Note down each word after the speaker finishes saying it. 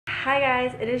Hi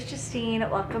guys, it is Justine.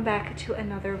 Welcome back to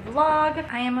another vlog.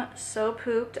 I am so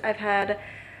pooped. I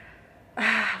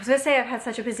was gonna say I've had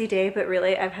such a busy day, but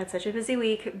really I've had such a busy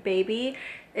week. Baby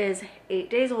is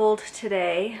 8 days old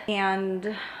today,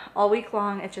 and all week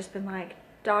long it's just been like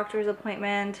doctor's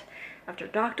appointment after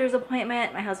doctor's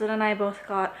appointment. My husband and I both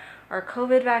got our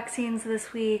COVID vaccines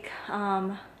this week.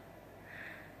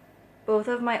 Both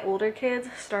of my older kids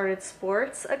started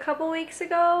sports a couple weeks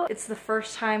ago. It's the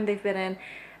first time they've been in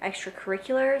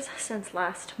extracurriculars since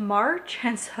last March,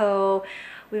 and so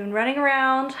we've been running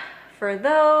around for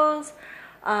those,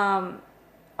 on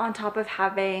top of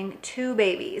having two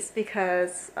babies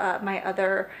because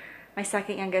my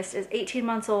second youngest is 18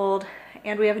 months old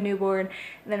and we have a newborn,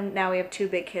 and then now we have two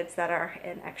big kids that are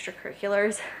in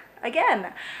extracurriculars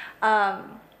again.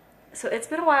 So it's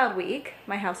been a wild week.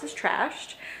 My house is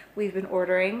trashed. We've been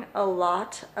ordering a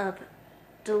lot of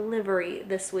delivery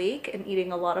this week and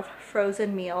eating a lot of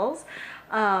frozen meals.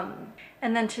 And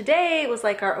then today was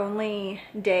like our only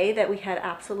day that we had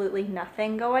absolutely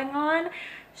nothing going on.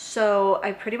 So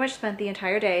I pretty much spent the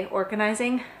entire day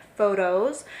organizing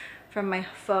photos from my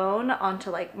phone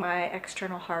onto like my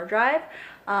external hard drive.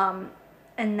 And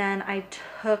then I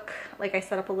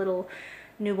set up a little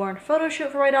newborn photo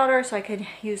shoot for my daughter so I could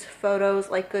use photos,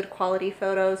 like good quality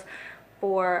photos,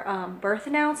 for birth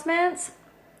announcements.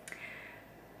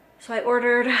 So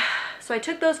I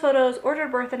took those photos,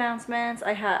 ordered birth announcements.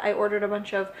 I ordered a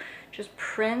bunch of just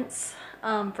prints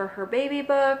for her baby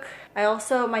book.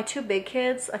 My two big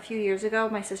kids, a few years ago,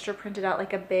 my sister printed out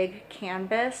like a big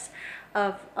canvas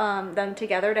of them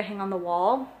together to hang on the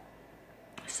wall.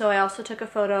 So I also took a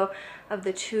photo of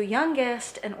the two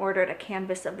youngest and ordered a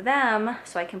canvas of them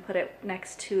so I can put it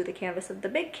next to the canvas of the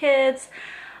big kids.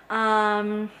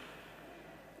 And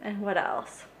what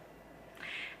else?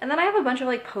 And then I have a bunch of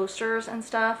like posters and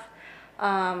stuff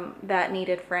that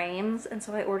needed frames, and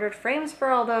so I ordered frames for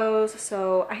all those.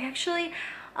 So I actually,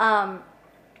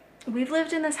 we've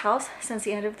lived in this house since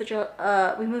the end of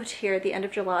we moved here at the end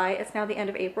of July. It's now the end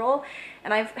of April,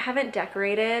 and I haven't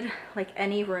decorated like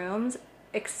any rooms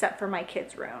except for my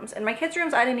kids' rooms. And my kids'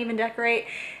 rooms I didn't even decorate.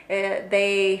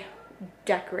 They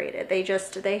decorated.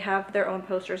 They have their own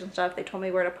posters and stuff. They told me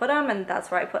where to put them, and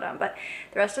that's where I put them. But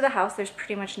the rest of the house, there's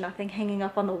pretty much nothing hanging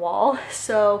up on the wall.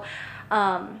 So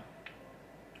I'm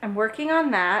working on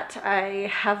that.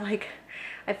 I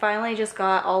finally just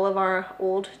got all of our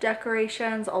old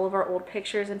decorations, all of our old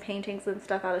pictures and paintings and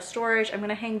stuff out of storage. I'm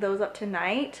gonna hang those up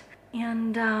tonight,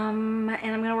 and I'm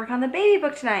gonna work on the baby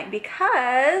book tonight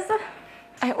because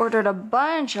I ordered a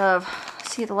bunch of,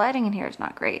 see, the lighting in here is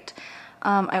not great.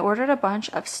 I ordered a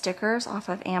bunch of stickers off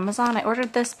of Amazon. I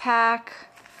ordered this pack.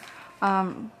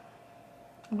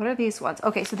 What are these ones?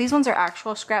 Okay, so these ones are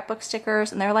actual scrapbook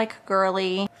stickers, and they're like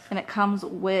girly, and it comes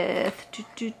with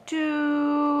it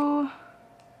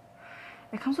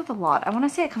comes with a lot. I want to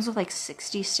say it comes with like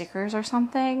 60 stickers or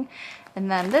something.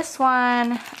 And then this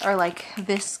one are like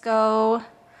Visco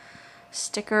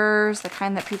stickers, the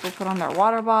kind that people put on their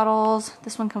water bottles.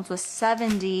 This one comes with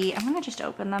 70. I'm gonna just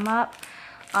open them up.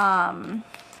 And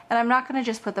I'm not gonna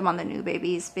just put them on the new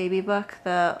baby's baby book.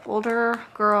 The older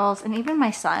girls, and even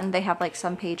my son, they have like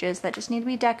some pages that just need to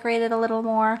be decorated a little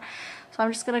more. So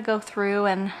I'm just gonna go through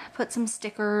and put some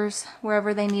stickers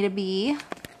wherever they need to be.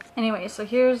 Anyway, so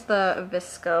here's the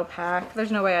Visco pack.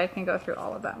 There's no way I can go through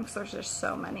all of them because there's just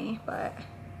so many, but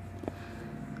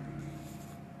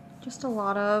just a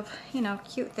lot of, you know,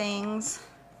 cute things.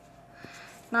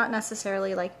 Not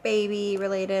necessarily like baby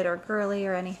related or girly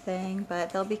or anything,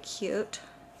 but they'll be cute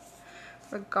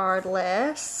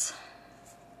regardless.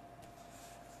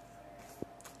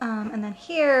 And then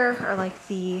here are like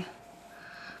the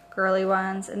girly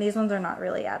ones, and these ones are not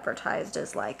really advertised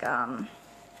as like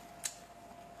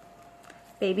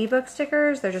baby book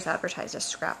stickers. They're just advertised as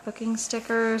scrapbooking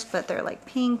stickers, but they're like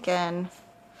pink and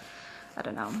I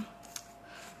don't know.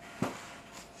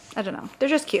 They're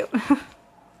just cute.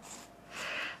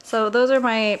 So those are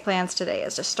my plans today,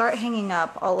 is to start hanging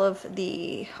up all of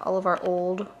our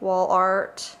old wall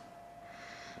art,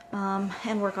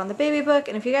 and work on the baby book.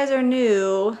 And if you guys are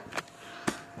new,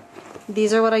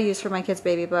 these are what I use for my kids'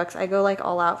 baby books. I go like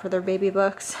all out for their baby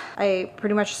books. I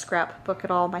pretty much scrapbook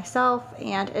it all myself,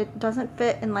 and it doesn't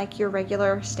fit in like your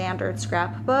regular standard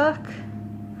scrapbook.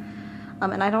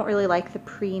 And I don't really like the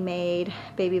pre-made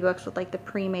baby books with like the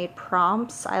pre-made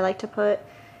prompts. I like to put,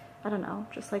 I don't know,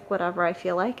 just like whatever I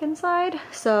feel like inside.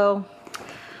 So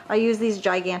I use these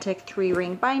gigantic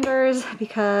 3-ring binders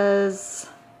because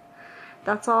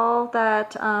that's all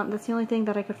that, that's the only thing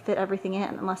that I could fit everything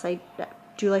in, unless I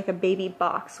do like a baby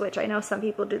box, which I know some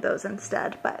people do those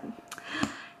instead. But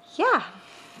yeah,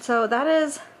 so that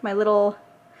is my little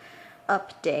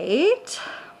update.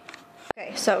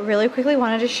 Okay, so really quickly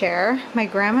wanted to share, my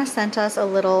grandma sent us a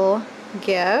little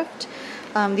gift.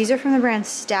 These are from the brand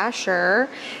Stasher,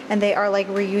 and they are like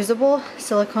reusable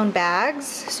silicone bags,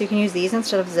 so you can use these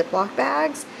instead of Ziploc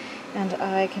bags. And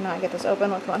I cannot get this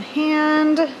open with one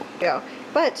hand. There we go.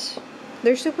 But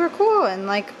they're super cool, and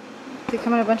like they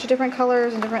come in a bunch of different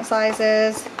colors and different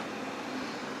sizes.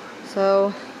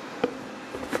 So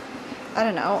I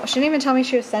don't know. She didn't even tell me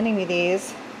she was sending me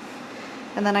these.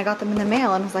 And then I got them in the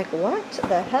mail and was like, what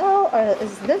the hell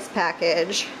is this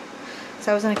package?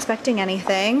 So I wasn't expecting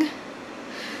anything.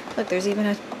 Look, there's even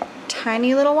a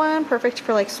tiny little one, perfect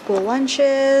for like school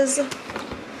lunches. And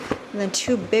then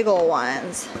two big ol'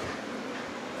 ones.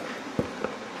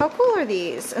 How cool are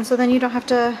these? And so then you don't have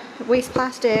to waste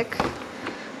plastic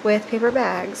with paper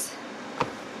bags.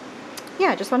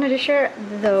 Yeah, just wanted to share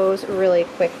those really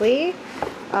quickly.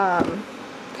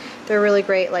 They're really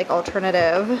great like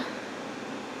alternative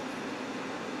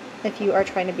if you are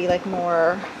trying to be like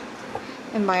more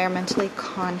environmentally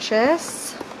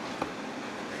conscious.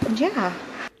 And yeah.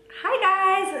 Hi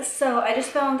guys! So I just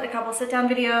filmed a couple sit-down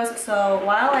videos. So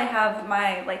while I have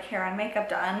my like hair and makeup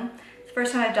done, it's the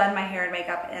first time I've done my hair and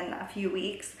makeup in a few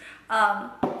weeks,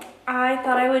 I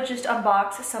thought I would just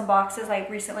unbox some boxes I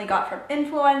recently got from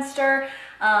Influenster.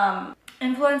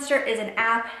 Influencer is an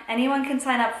app, anyone can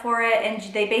sign up for it, and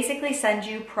they basically send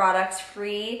you products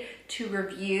free to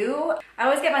review. I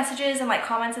always get messages and like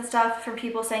comments and stuff from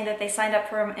people saying that they signed up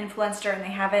for Influencer and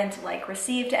they haven't like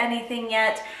received anything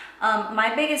yet.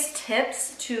 My biggest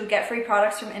tips to get free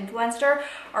products from Influencer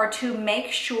are to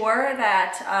make sure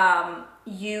that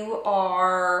you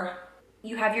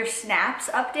have your snaps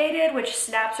updated, which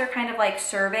snaps are kind of like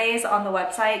surveys on the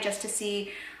website just to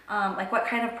see like what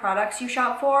kind of products you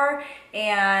shop for,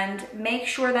 and make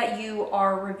sure that you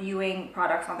are reviewing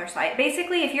products on their site.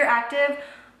 Basically, if you're active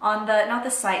on the, not the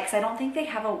site, because I don't think they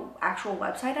have an actual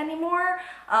website anymore,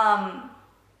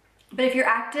 but if you're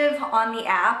active on the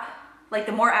app, like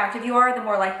the more active you are, the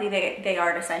more likely they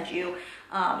are to send you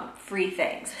free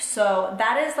things. So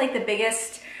that is like the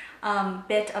biggest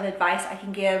bit of advice I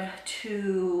can give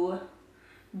to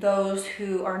those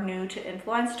who are new to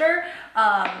Influencer.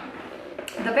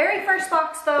 The very first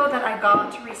box though that I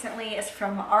got recently is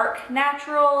from Arc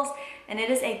Naturals, and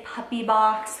it is a puppy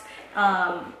box.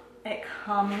 It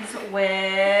comes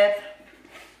with,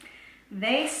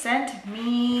 they sent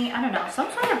me, I don't know,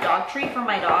 some sort of dog treat for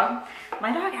my dog.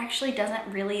 My dog actually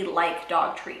doesn't really like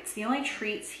dog treats. The only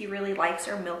treats he really likes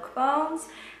are milk bones.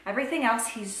 Everything else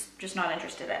he's just not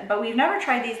interested in. But we've never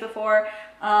tried these before.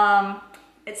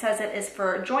 It says it is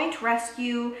for joint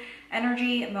rescue,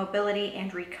 energy, mobility,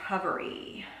 and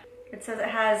recovery. It says it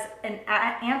has an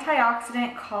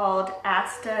antioxidant called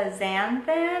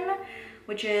astaxanthin,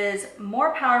 which is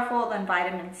more powerful than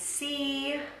vitamin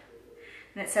C.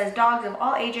 And it says dogs of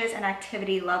all ages and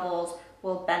activity levels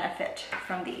will benefit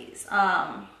from these.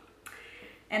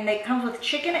 And it comes with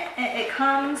chicken. It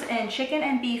comes in chicken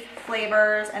and beef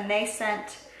flavors, and they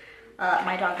sent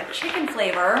my dog the chicken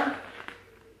flavor.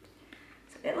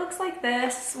 It looks like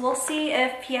this. We'll see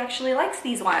if he actually likes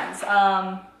these ones.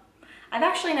 I've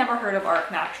actually never heard of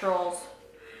Arc Naturals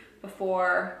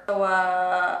before, so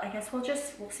I guess we'll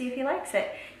see if he likes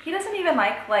it. He doesn't even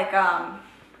like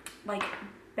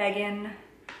bacon,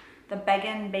 the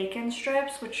bacon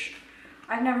strips, which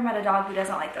I've never met a dog who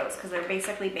doesn't like those because they're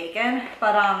basically bacon.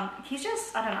 But he's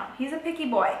just, I don't know, he's a picky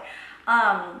boy.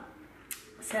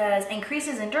 Says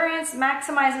increases endurance,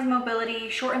 maximizes mobility,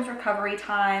 shortens recovery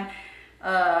time.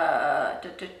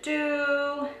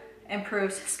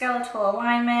 Improves skeletal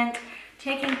alignment,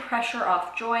 taking pressure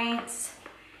off joints,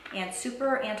 and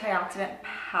super antioxidant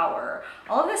power.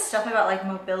 All of this stuff about like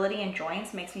mobility and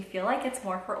joints makes me feel like it's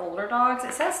more for older dogs.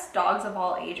 It says dogs of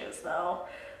all ages though.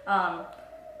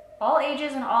 All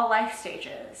ages and all life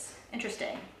stages.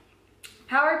 Interesting.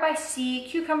 Powered by sea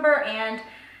cucumber and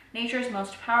nature's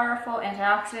most powerful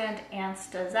antioxidant,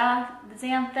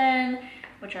 astaxanthin,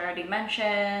 which I already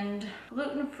mentioned.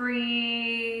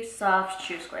 Gluten-free, soft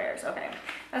chew squares. Okay,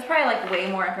 that's probably like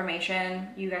way more information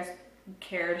you guys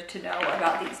cared to know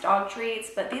about these dog treats,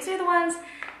 but these are the ones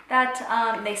that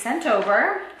they sent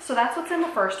over. So that's what's in the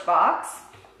first box.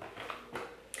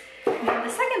 Now the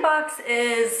second box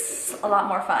is a lot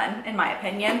more fun, in my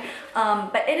opinion,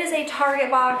 but it is a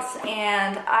Target box,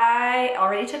 and I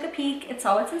already took a peek and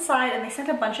saw what's inside, and they sent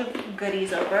a bunch of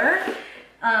goodies over.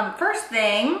 First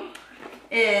thing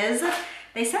is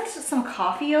they sent some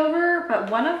coffee over, but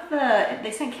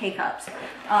they sent K-cups,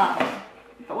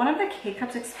 but one of the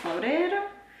K-cups exploded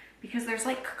because there's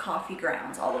like coffee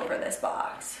grounds all over this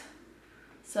box.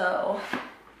 So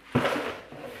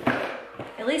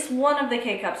At least one of the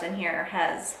K-cups in here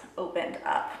has opened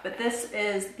up, but this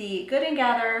is the Good &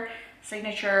 Gather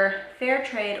Signature Fair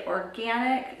Trade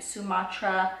Organic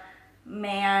Sumatra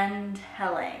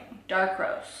Mandheling Dark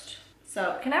Roast.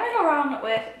 So can never go wrong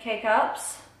with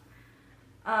K-cups.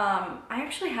 I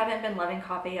actually haven't been loving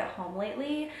coffee at home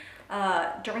lately.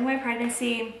 During my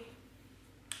pregnancy,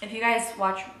 if you guys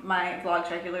watch my vlogs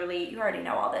regularly, you already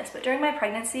know all this, but during my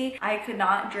pregnancy, I could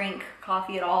not drink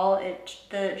coffee at all.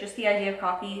 Just the idea of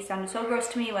coffee sounded so gross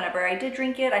to me. Whenever I did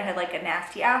drink it, I had like a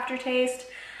nasty aftertaste.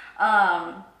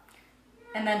 And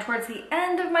then towards the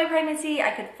end of my pregnancy, I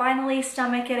could finally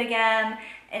stomach it again.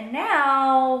 And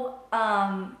now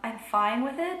I'm fine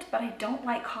with it, but I don't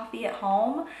like coffee at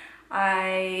home.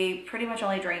 I pretty much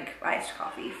only drink iced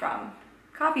coffee from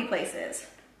coffee places.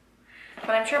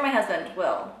 But I'm sure my husband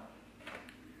will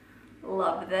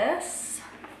love this.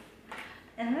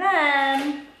 And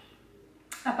then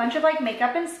a bunch of like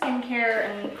makeup and skincare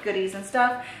and goodies and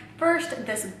stuff. First,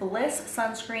 this Bliss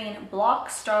Sunscreen Block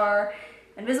Star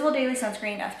Invisible Daily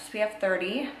Sunscreen SPF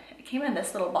 30. It came in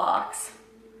this little box.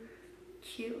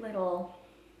 Cute little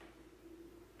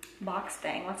box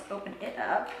thing. Let's open it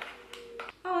up.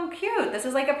 Oh, cute. This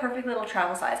is like a perfect little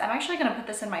travel size. I'm actually gonna put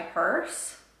this in my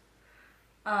purse.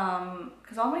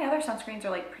 Because all my other sunscreens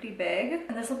are like pretty big,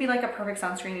 and this will be like a perfect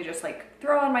sunscreen to just like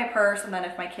throw in my purse, and then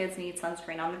if my kids need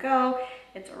sunscreen on the go,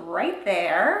 it's right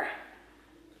there.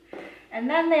 And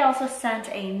then they also sent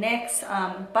a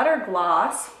NYX Butter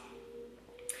Gloss.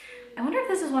 I wonder if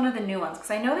this is one of the new ones, because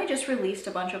I know they just released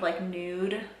a bunch of like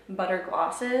nude butter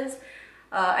glosses.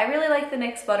 I really like the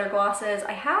NYX Butter Glosses.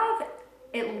 I have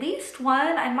at least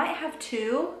one, I might have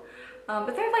two.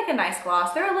 But they're like a nice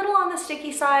gloss. They're a little on the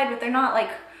sticky side, but they're not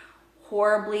like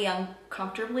horribly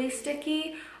uncomfortably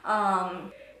sticky.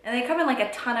 And they come in like a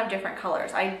ton of different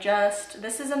colors.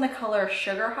 This is in the color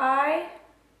Sugar High.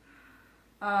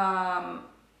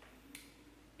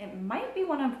 It might be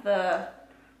one of the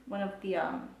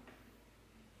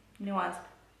new ones.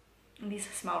 And these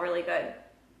smell really good.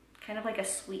 Kind of like a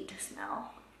sweet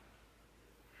smell.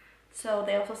 So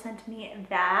they also sent me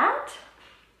that.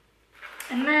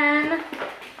 And then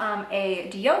a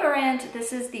deodorant.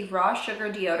 This is the Raw Sugar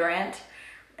deodorant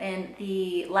in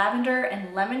the lavender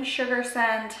and lemon sugar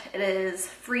scent. It is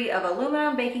free of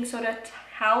aluminum, baking soda,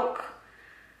 talc,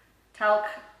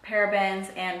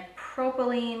 parabens, and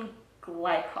propylene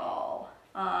glycol.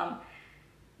 And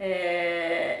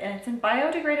it's in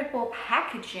biodegradable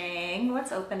packaging.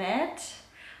 Let's open it.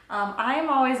 I am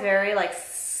always very like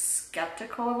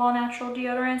skeptical of all natural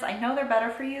deodorants. I know they're better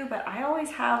for you, but I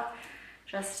always have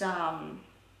just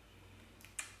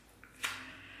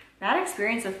bad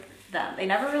experience with them. They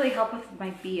never really help with my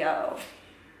BO.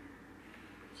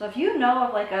 So if you know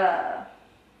of like I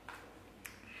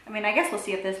mean, I guess we'll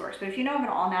see if this works, but if you know of an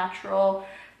all natural,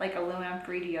 like aluminum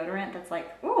free deodorant that's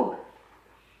like, ooh,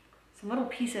 some little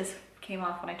pieces came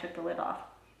off when I took the lid off.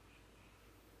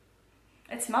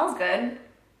 It smells good.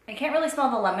 I can't really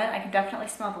smell the lemon. I can definitely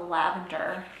smell the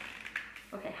lavender.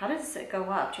 Okay, how does it go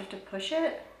up? Do you have to push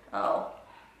it? Oh.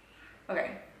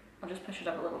 Okay, I'll just push it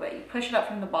up a little bit. You push it up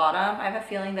from the bottom. I have a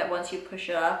feeling that once you push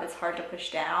it up, it's hard to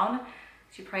push down.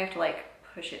 So you probably have to like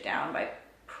push it down by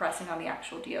pressing on the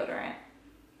actual deodorant.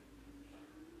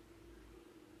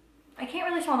 I can't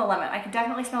really smell the lemon. I can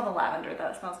definitely smell the lavender though.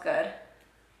 It smells good.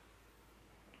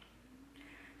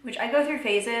 Which I go through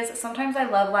phases. Sometimes I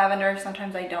love lavender,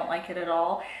 sometimes I don't like it at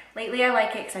all. Lately I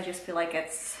like it because I just feel like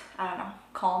it's, I don't know,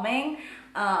 calming.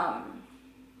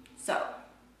 So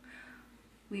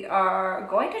we are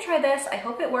going to try this. I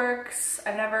hope it works.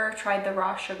 I've never tried the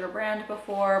Raw Sugar brand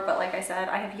before, but like I said,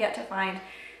 I have yet to find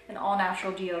an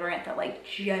all-natural deodorant that like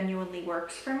genuinely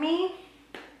works for me.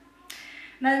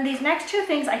 And then these next two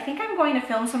things, I think I'm going to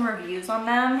film some reviews on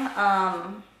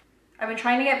them. I've been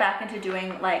trying to get back into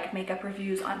doing like makeup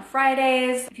reviews on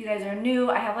Fridays. If you guys are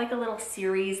new, I have like a little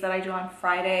series that I do on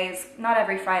Fridays. Not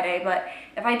every Friday, but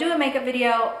if I do a makeup video,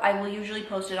 I will usually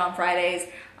post it on Fridays,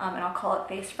 and I'll call it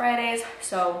Face Fridays.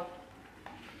 So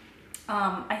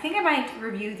I think I might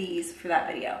review these for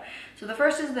that video. So the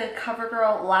first is the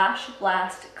CoverGirl Lash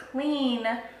Blast Clean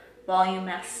Volume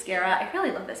Mascara. I really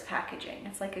love this packaging.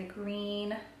 It's like a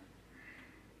green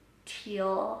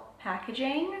teal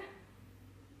packaging.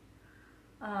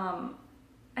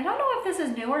 I don't know if this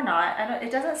is new or not.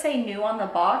 It doesn't say new on the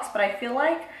box, but I feel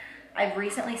like I've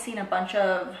recently seen a bunch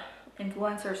of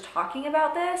influencers talking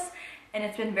about this, and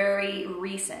it's been very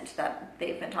recent that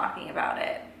they've been talking about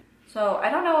it. So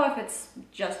I don't know if it's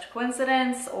just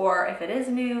coincidence or if it is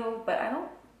new, but I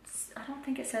don't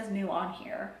think it says new on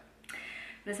here.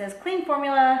 But it says clean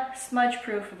formula, smudge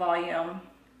proof volume,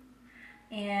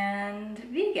 and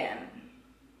vegan.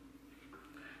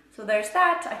 So there's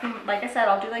that. I think, like I said,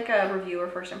 I'll do like a review or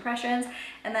first impressions.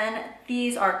 And then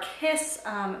these are Kiss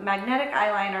Magnetic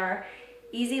Eyeliner,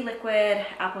 Easy Liquid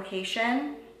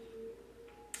Application.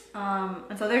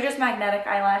 And so they're just magnetic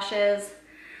eyelashes.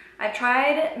 I've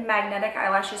tried magnetic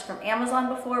eyelashes from Amazon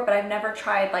before, but I've never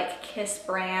tried like Kiss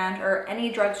brand or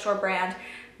any drugstore brand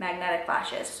magnetic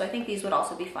lashes. So I think these would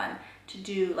also be fun to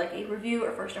do like a review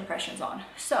or first impressions on.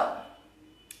 So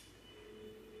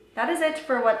that is it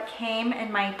for what came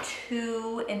in my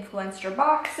 2 Influenster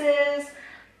boxes.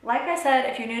 Like I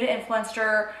said, if you're new to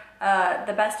Influenster,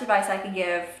 the best advice I can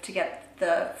give to get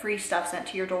the free stuff sent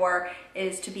to your door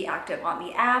is to be active on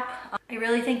the app. I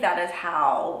really think that is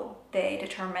how they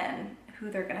determine who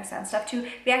they're gonna send stuff to.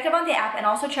 Be active on the app and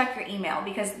also check your email,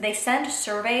 because they send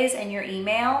surveys in your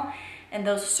email, and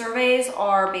those surveys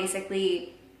are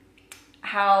basically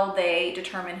how they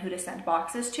determine who to send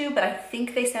boxes to, but I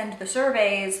think they send the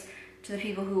surveys to the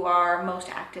people who are most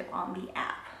active on the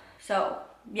app. So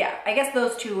yeah, I guess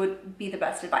those 2 would be the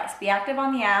best advice. Be active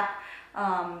on the app,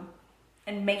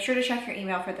 and make sure to check your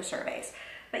email for the surveys.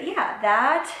 But yeah,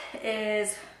 that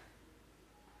is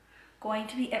going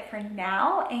to be it for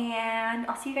now, and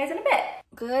I'll see you guys in a bit.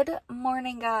 Good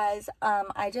morning, guys.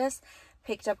 I just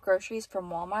picked up groceries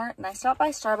from Walmart, and I stopped by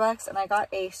Starbucks and I got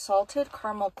a salted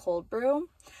caramel cold brew,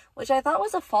 which I thought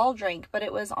was a fall drink, but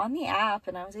it was on the app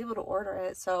and I was able to order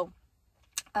it. So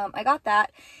I got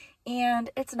that, and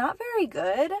it's not very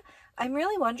good. I'm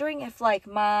really wondering if like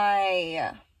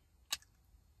my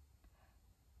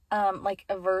like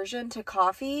aversion to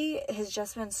coffee has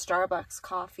just been Starbucks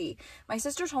coffee. My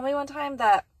sister told me one time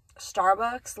that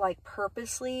Starbucks like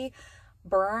purposely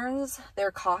burns their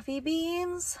coffee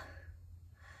beans.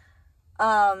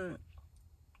 And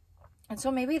so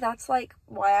maybe that's like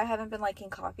why I haven't been liking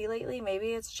coffee lately. Maybe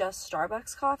it's just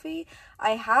Starbucks coffee.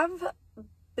 I have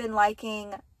been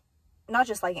liking, not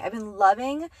just liking, I've been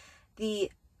loving the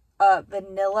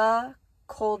vanilla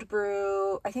cold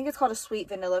brew. I think it's called a sweet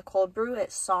vanilla cold brew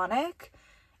at Sonic,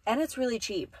 and it's really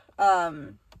cheap.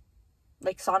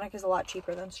 Like Sonic is a lot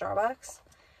cheaper than Starbucks,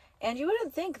 and you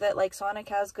wouldn't think that like Sonic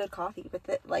has good coffee,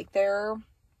 but like their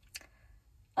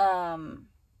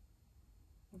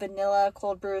vanilla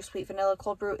cold brew, sweet vanilla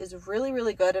cold brew is really,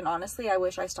 really good. And honestly, I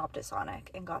wish I stopped at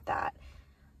Sonic and got that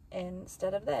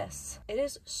instead of this. It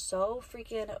is so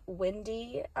freaking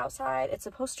windy outside. It's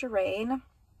supposed to rain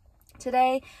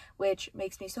today, which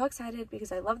makes me so excited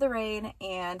because I love the rain.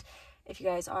 And if you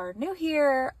guys are new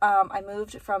here, I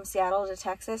moved from Seattle to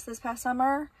Texas this past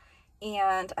summer,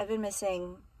 and I've been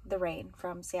missing the rain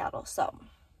from Seattle. So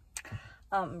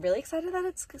I'm really excited that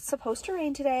it's supposed to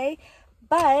rain today.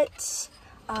 But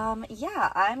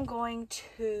yeah, I'm going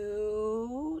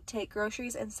to take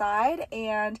groceries inside,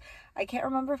 and I can't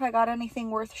remember if I got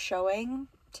anything worth showing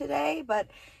today, but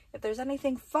if there's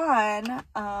anything fun,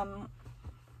 I'll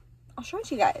show it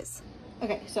to you guys.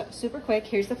 Okay, so super quick,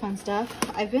 here's the fun stuff.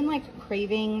 I've been like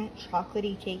craving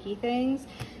chocolatey cakey things.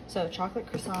 So chocolate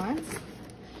croissants,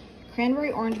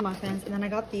 cranberry orange muffins, and then I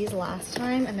got these last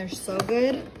time and they're so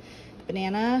good.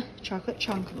 Banana chocolate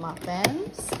chunk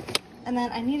muffins. And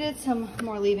then I needed some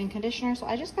more leave-in conditioner, so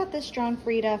I just got this John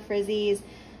Frieda Frizzies.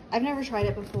 I've never tried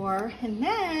it before. And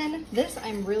then this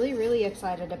I'm really, really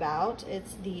excited about.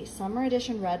 It's the Summer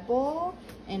Edition Red Bull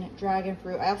in Dragon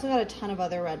Fruit. I also got a ton of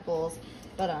other Red Bulls,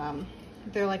 but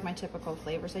they're like my typical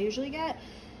flavors I usually get.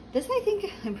 This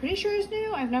I'm pretty sure is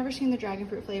new. I've never seen the Dragon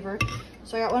Fruit flavor.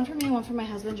 So I got one for me and one for my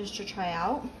husband just to try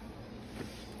out.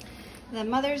 And then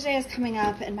Mother's Day is coming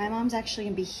up, and my mom's actually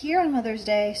gonna be here on Mother's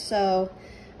Day, so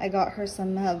I got her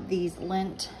some of these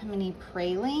Lindt mini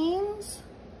pralines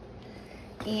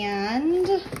and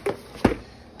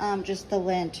just the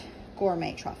Lindt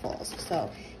gourmet truffles. So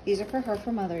these are for her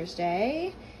for Mother's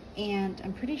Day, and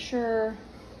I'm pretty sure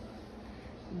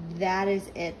that is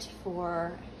it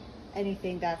for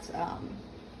anything that's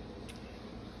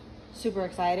super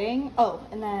exciting. Oh,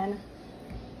 and then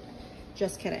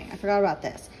just kidding, I forgot about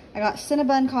this. I got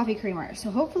Cinnabon coffee creamer.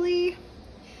 So hopefully,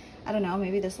 I don't know,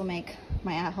 maybe this will make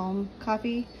my at-home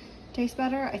coffee taste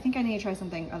better. I think I need to try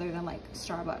something other than like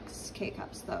Starbucks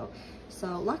K-Cups though.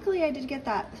 So luckily I did get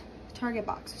that Target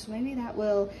box, so maybe that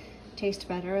will taste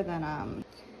better than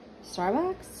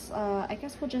Starbucks. I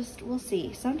guess we'll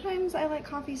see. Sometimes I like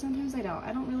coffee, sometimes I don't.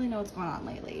 I don't really know what's going on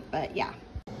lately, but yeah.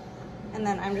 And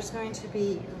then I'm just going to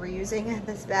be reusing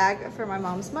this bag for my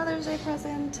mom's Mother's Day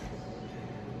present.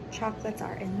 Chocolates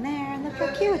are in there and they're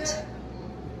so cute.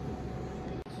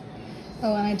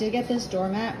 Oh, and I did get this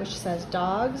doormat which says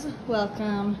dogs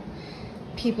welcome,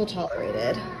 people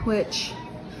tolerated, which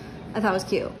I thought was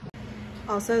cute.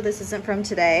 Also, this isn't from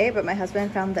today, but my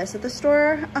husband found this at the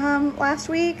store last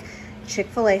week.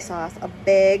 Chick-fil-A sauce, a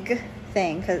big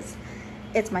thing, because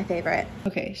it's my favorite.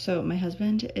 Okay, so my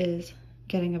husband is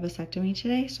getting a vasectomy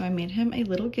today, so I made him a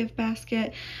little gift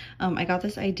basket. I got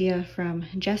this idea from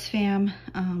Jess Fam,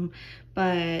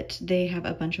 but they have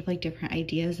a bunch of like different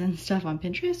ideas and stuff on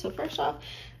Pinterest. So first off,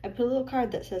 I put a little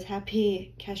card that says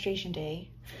Happy Castration Day,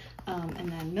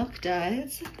 and then milk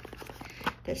duds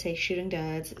that say shooting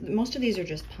duds. Most of these are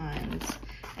just puns.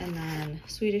 And then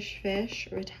Swedish Fish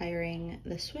retiring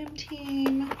the swim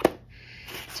team.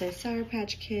 It says Sour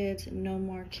Patch Kids, no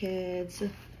more kids.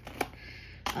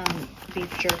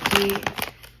 Beef jerky,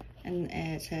 and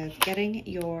it says getting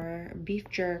your beef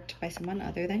jerked by someone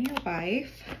other than your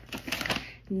wife.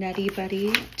 Nutty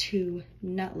Buddy to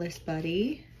Nutless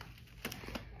Buddy.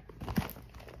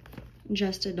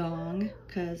 Just a dong,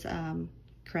 because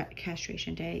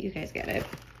castration day, you guys get it.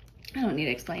 I don't need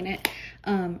to explain it.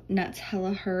 Nuts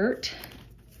Hella Hurt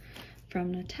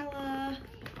from Nutella.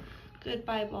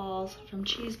 Goodbye Balls from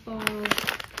Cheese Balls.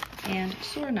 And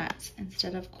sour nuts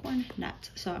instead of corn nuts.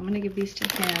 So I'm gonna give these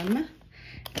to him.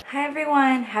 Hi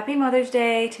everyone, happy Mother's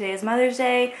Day. Today is Mother's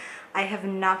Day. I have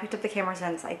not picked up the camera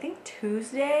since I think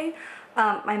Tuesday.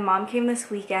 My mom came this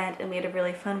weekend and we had a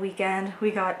really fun weekend. We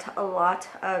got a lot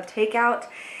of takeout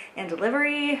and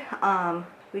delivery.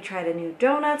 We tried a new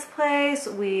donuts place.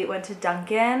 We went to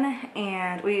Dunkin'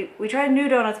 and we tried a new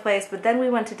donuts place, but then we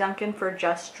went to Dunkin' for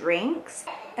just drinks.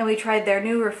 And we tried their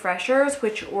new refreshers,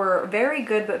 which were very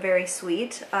good but very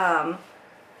sweet. I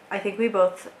think we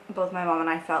both my mom and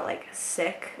I felt like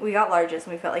sick. We got larges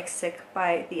and we felt like sick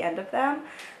by the end of them.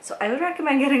 So I would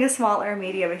recommend getting a small or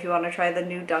medium if you want to try the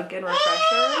new Dunkin'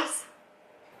 refreshers.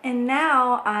 And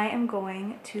now I am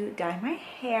going to dye my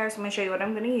hair. So I'm going to show you what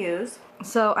I'm going to use.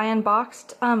 So I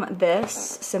unboxed this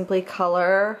Simply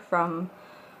Color from,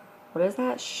 what is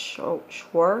that? Schwarzkopf?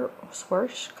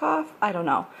 I don't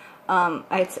know.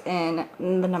 It's in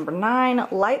the number 9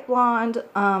 light blonde.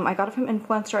 I got it from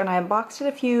Influenster and I unboxed it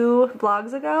a few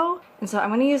vlogs ago. And so I'm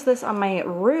going to use this on my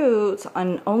roots,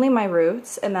 on only my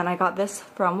roots. And then I got this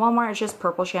from Walmart. It's just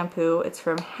purple shampoo. It's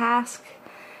from Hask.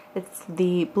 It's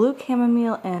the Blue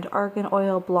Chamomile and Argan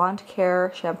Oil Blonde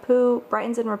Care Shampoo,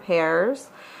 brightens and repairs.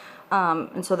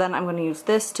 And so then I'm going to use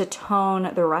this to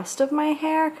tone the rest of my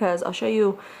hair, because I'll show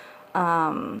you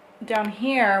down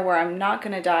here where I'm not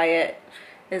going to dye it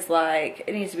is like,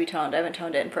 it needs to be toned. I haven't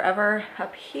toned it in forever.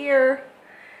 Up here,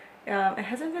 it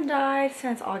hasn't been dyed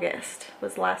since August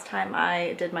was the last time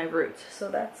I did my roots.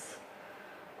 So that's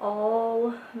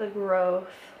all the growth.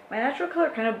 My natural color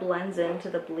kind of blends into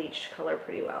the bleached color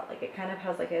pretty well. Like it kind of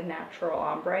has like a natural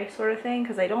ombre sort of thing,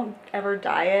 because I don't ever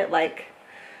dye it like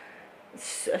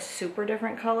a super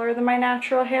different color than my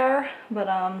natural hair. But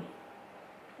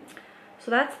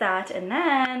so that's that. And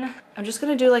then I'm just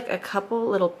gonna do like a couple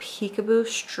little peekaboo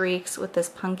streaks with this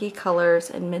Punky Colors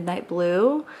in Midnight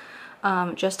Blue,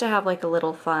 just to have like a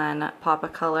little fun pop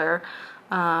of color.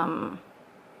 I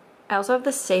also have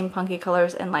the same Punky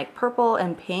Colors in like purple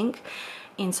and pink.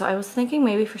 And so I was thinking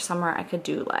maybe for summer I could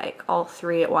do like all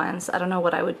 3 at once. I don't know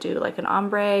what I would do, like an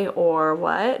ombre or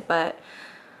what, but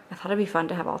I thought it'd be fun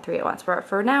to have all 3 at once. But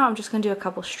for now, I'm just gonna do a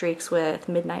couple streaks with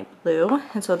Midnight Blue.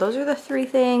 And so those are the 3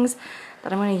 things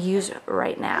that I'm gonna use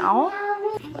right now.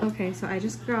 Okay, so I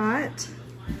just got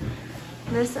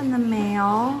this in the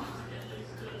mail.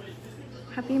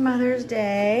 Happy Mother's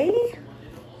Day.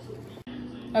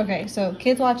 Okay, so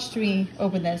kids watched me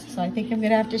open this, so I think I'm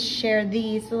gonna have to share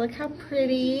these. So look how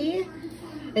pretty.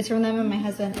 It's from them and my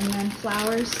husband. And then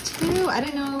flowers too. I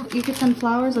didn't know you could send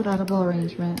flowers with edible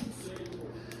arrangements.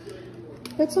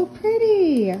 That's so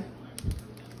pretty. And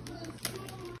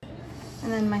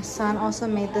then my son also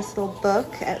made this little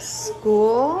book at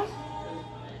school.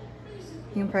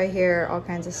 You can probably hear all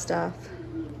kinds of stuff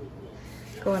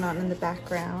going on in the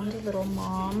background. Little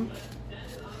mom.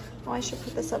 Oh, I should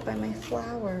put this up by my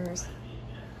flowers.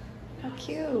 How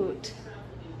cute.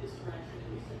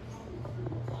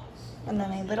 And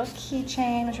then a little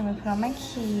keychain, which I'm gonna put on my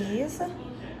keys.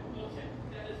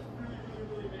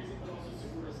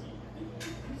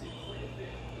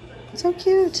 So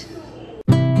cute.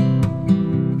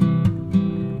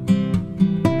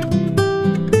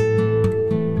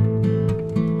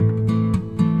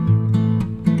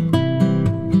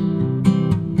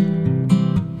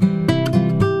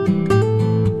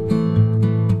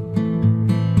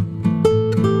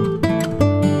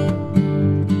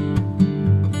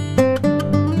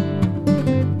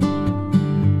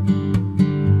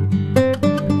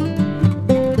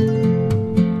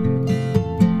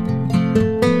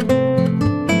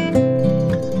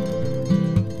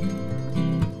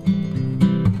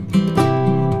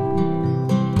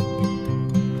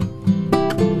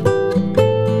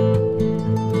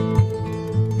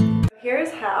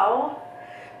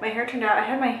 my hair turned out. I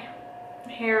had my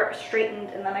hair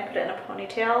straightened and then I put it in a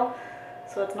ponytail,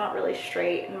 so it's not really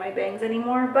straight in my bangs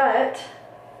anymore, but,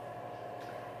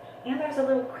 and there's a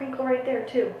little crinkle right there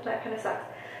too. That kind of sucks.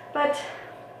 But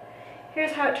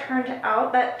here's how it turned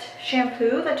out. That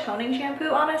shampoo, the toning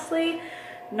shampoo, honestly,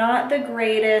 not the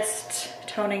greatest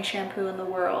toning shampoo in the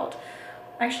world.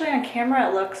 Actually on camera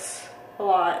it looks a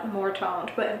lot more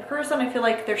toned, but in person I feel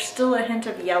like there's still a hint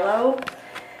of yellow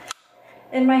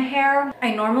in my hair.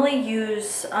 I normally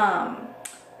use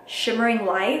shimmering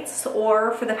lights,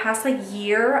 or for the past like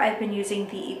year I've been using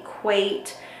the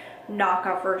Equate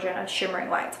knockoff version of shimmering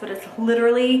lights, but it's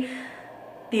literally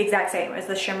the exact same as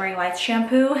the shimmering lights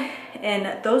shampoo,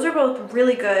 and those are both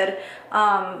really good.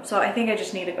 So I think I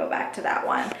just need to go back to that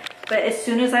one. But as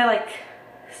soon as I like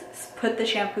put the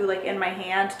shampoo like in my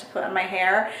hand to put on my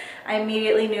hair, I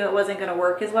immediately knew it wasn't going to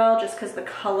work as well, just because the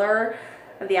color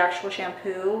of the actual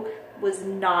shampoo was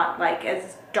not like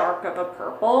as dark of a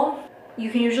purple. You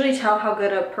can usually tell how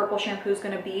good a purple shampoo is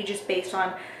going to be just based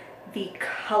on the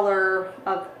color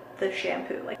of the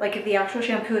shampoo. Like if the actual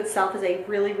shampoo itself is a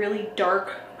really, really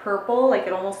dark purple, like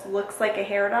it almost looks like a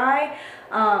hair dye,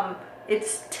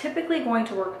 it's typically going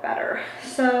to work better.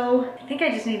 So I think I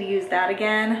just need to use that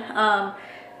again.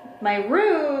 My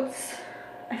roots,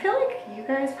 I feel like you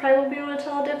guys probably will be able to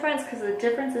tell a difference because the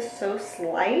difference is so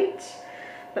slight,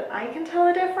 but I can tell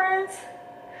a difference.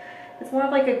 It's more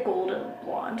of like a golden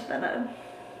blonde than a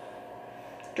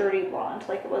dirty blonde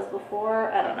like it was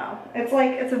before. I don't know. It's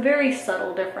like, it's a very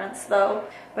subtle difference though,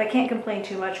 but I can't complain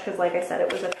too much because like I said,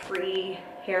 it was a free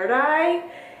hair dye.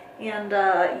 And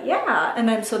yeah, and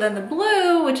then so then the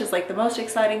blue, which is like the most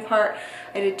exciting part,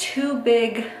 I did two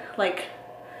big like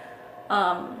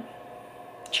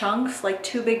chunks, like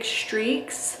two big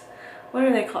streaks. What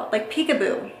are they called? Like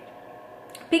peekaboo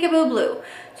blue.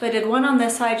 So I did one on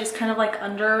this side, just kind of like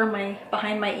under my,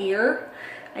 behind my ear.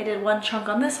 I did one chunk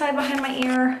on this side behind my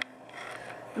ear,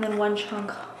 and then one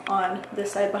chunk on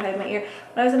this side behind my ear.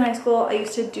 When I was in high school, I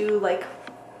used to do like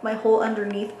my whole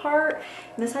underneath part.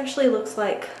 And this actually looks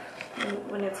like,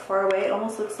 when it's far away, it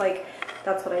almost looks like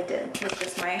that's what I did with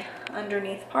just my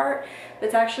underneath part. But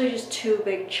it's actually just two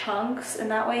big chunks,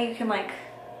 and that way you can like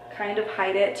kind of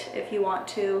hide it if you want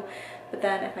to. But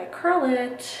then if I curl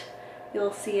it,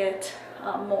 you'll see it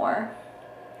more.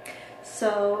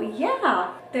 So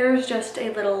yeah, there's just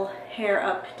a little hair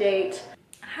update.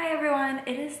 Hi everyone,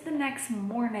 it is the next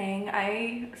morning.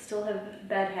 I still have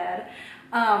bedhead.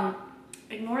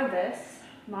 Ignore this.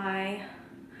 My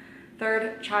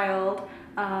third child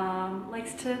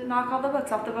likes to knock all the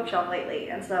books off the bookshelf lately,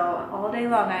 and so all day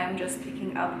long I am just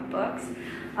picking up books.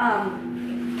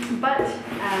 But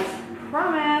as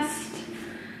promised,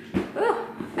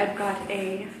 I've got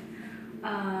a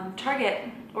Target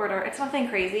order. It's nothing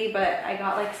crazy, but I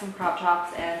got like some crop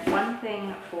tops and one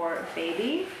thing for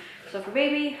baby. So for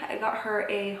baby, I got her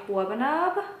a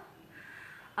Wubbanub.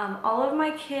 All of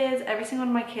my kids, every single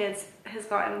one of my kids has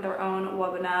gotten their own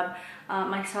Wubbanub.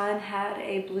 My son had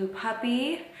a blue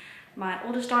puppy. My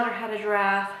oldest daughter had a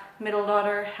giraffe. Middle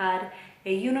daughter had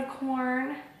a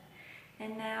unicorn.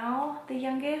 And now the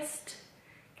youngest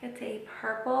gets a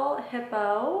purple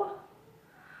hippo.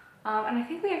 And I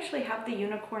think we actually have the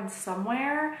unicorn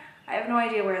somewhere. I have no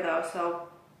idea where though, so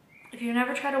if you've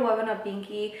never tried a Wubbanub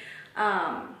Binky,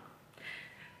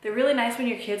 they're really nice when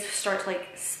your kids start to like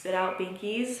spit out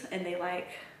Binkies and they like,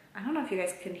 I don't know if you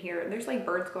guys can hear it, there's like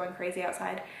birds going crazy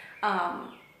outside.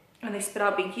 When they spit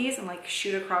out Binkies and like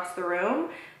shoot across the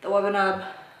room, the Wubbanub,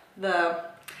 the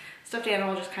stuffed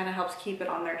animal just kind of helps keep it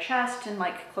on their chest and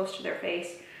like close to their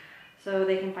face so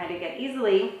they can find it again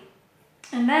easily.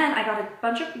 And then I got a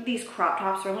bunch of these crop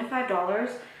tops. They're only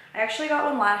 $5. I actually got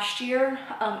one last year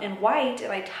in white,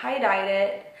 and I tie-dyed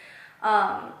it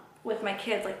with my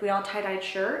kids. Like we all tie-dyed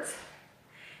shirts,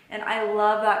 and I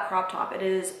love that crop top. It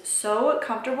is so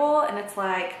comfortable, and it's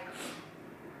like,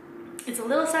 it's a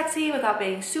little sexy without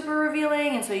being super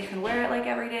revealing, and so you can wear it like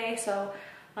every day. So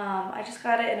I just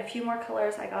got it in a few more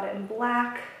colors. I got it in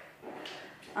black.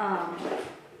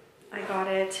 I got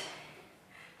it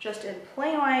just in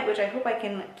plain white, which I hope I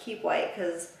can keep white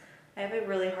because I have a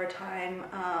really hard time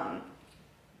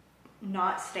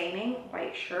not staining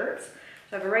white shirts.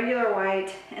 So I have a regular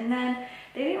white, and then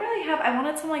they didn't really have, I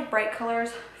wanted some like bright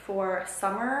colors for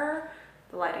summer.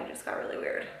 The lighting just got really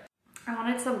weird. I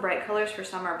wanted some bright colors for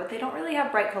summer, but they don't really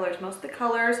have bright colors. Most of the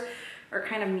colors are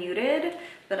kind of muted,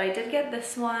 but I did get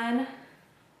this one,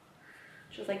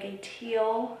 which is like a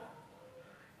teal,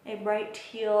 a bright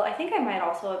teal. I think I might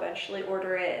also eventually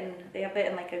order it, and they have it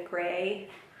in like a gray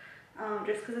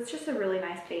just because it's just a really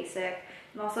nice basic.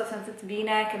 And also since it's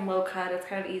v-neck and low cut, it's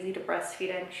kind of easy to breastfeed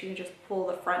in because you can just pull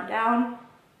the front down.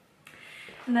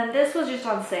 And then this was just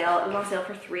on sale. It was on sale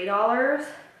for $3.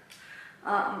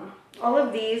 All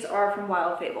of these are from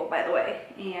Wild Fable, by the way.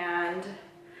 And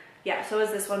yeah, so is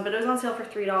this one, but it was on sale for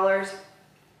 $3.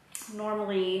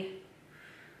 Normally,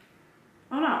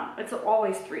 oh no, it's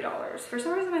always $3. For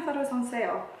some reason I thought it was on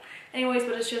sale. Anyways,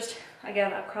 but it's just,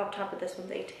 again, a crop top, but this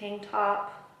one's a tank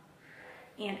top.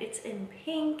 And it's in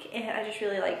pink, and I just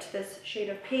really liked this shade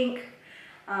of pink.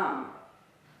 And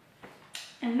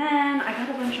then I got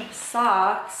a bunch of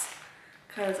socks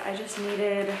because I just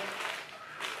needed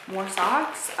more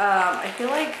socks. I feel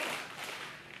like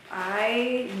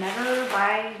I never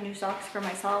buy new socks for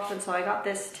myself, and so I got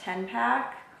this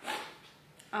 10-pack.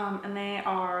 And they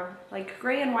are like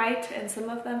gray and white, and some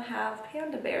of them have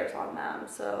panda bears on them.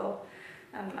 So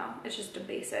I don't know, it's just a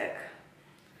basic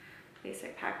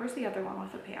pack. Where's the other one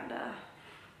with a panda?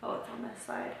 Oh, it's on this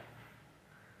side.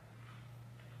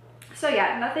 So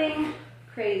yeah, nothing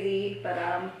crazy, but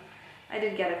I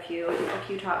did get a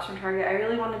few tops from Target. I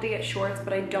really wanted to get shorts,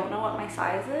 but I don't know what my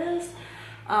size is.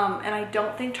 And I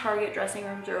don't think Target dressing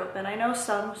rooms are open. I know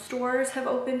some stores have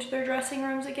opened their dressing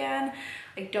rooms again.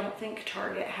 I don't think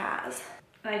Target has.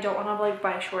 And I don't want to like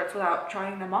buy shorts without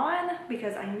trying them on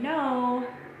because I know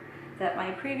that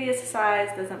my previous size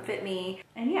doesn't fit me.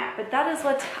 And yeah, but that is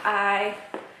what I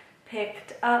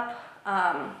picked up,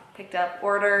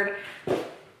 ordered,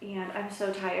 and I'm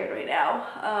so tired right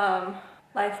now.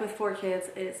 Life with 4 kids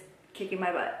is kicking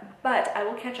my butt, but I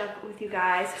will catch up with you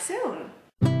guys soon.